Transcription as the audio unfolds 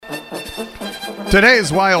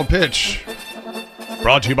Today's Wild Pitch,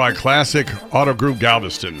 brought to you by Classic Auto Group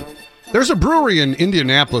Galveston. There's a brewery in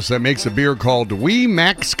Indianapolis that makes a beer called Wee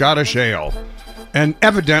Mac Scottish Ale. And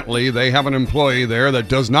evidently, they have an employee there that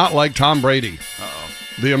does not like Tom Brady.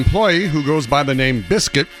 The employee, who goes by the name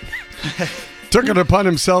Biscuit, took it upon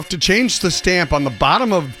himself to change the stamp on the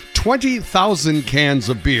bottom of 20,000 cans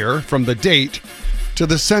of beer from the date to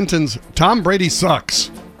the sentence, "Tom Brady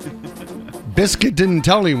sucks." Biscuit didn't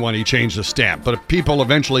tell anyone he changed the stamp, but people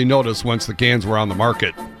eventually noticed once the cans were on the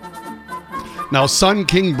market. Now, Sun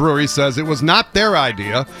King Brewery says it was not their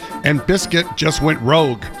idea, and Biscuit just went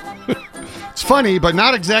rogue. It's funny, but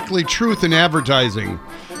not exactly truth in advertising.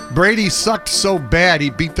 Brady sucked so bad he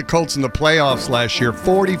beat the Colts in the playoffs last year,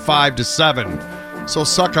 45-7. So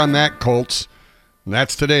suck on that, Colts. And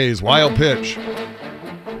that's today's Wild Pitch.